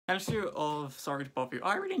And a series of Sorry to Bother You.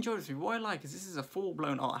 I really enjoyed this movie. What I like is this is a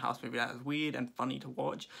full-blown art house movie that is weird and funny to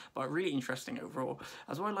watch, but really interesting overall.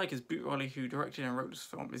 As what I like is Boot Riley, who directed and wrote this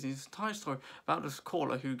film, is his entire story about this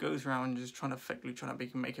caller who goes around just trying to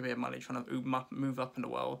make a bit of money, trying to move up in the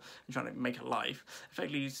world and trying to make a life.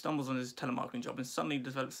 Effectively, he stumbles on his telemarketing job and suddenly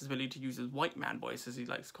develops his ability to use his white man voice, as he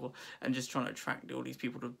likes to call, and just trying to attract all these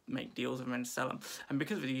people to make deals with him and sell them. And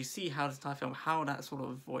because of it, you see how this entire film, how that sort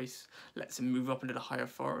of voice lets him move up into the higher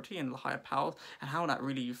authority and the higher powers, and how that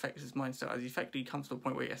really affects his mindset as he effectively comes to a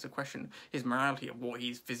point where he has to question his morality of what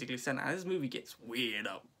he's physically said. And this movie gets weird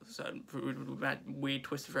up, certain weird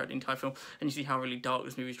twists throughout the entire film, and you see how really dark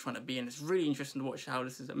this movie is trying to be, and it's really interesting to watch how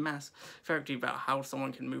this is a mass effectively about how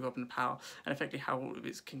someone can move up in power, and effectively how all of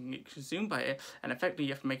it can get consumed by it, and effectively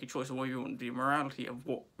you have to make a choice of whether you want the morality of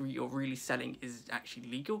what you're really selling is actually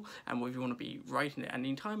legal, and whether you want to be writing it. And the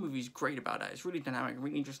entire movie is great about that. It's really dynamic,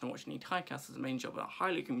 really interesting to watch, and the entire cast is the main job. I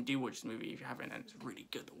highly recommend you do watch this movie if you haven't, and it's really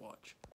good to watch.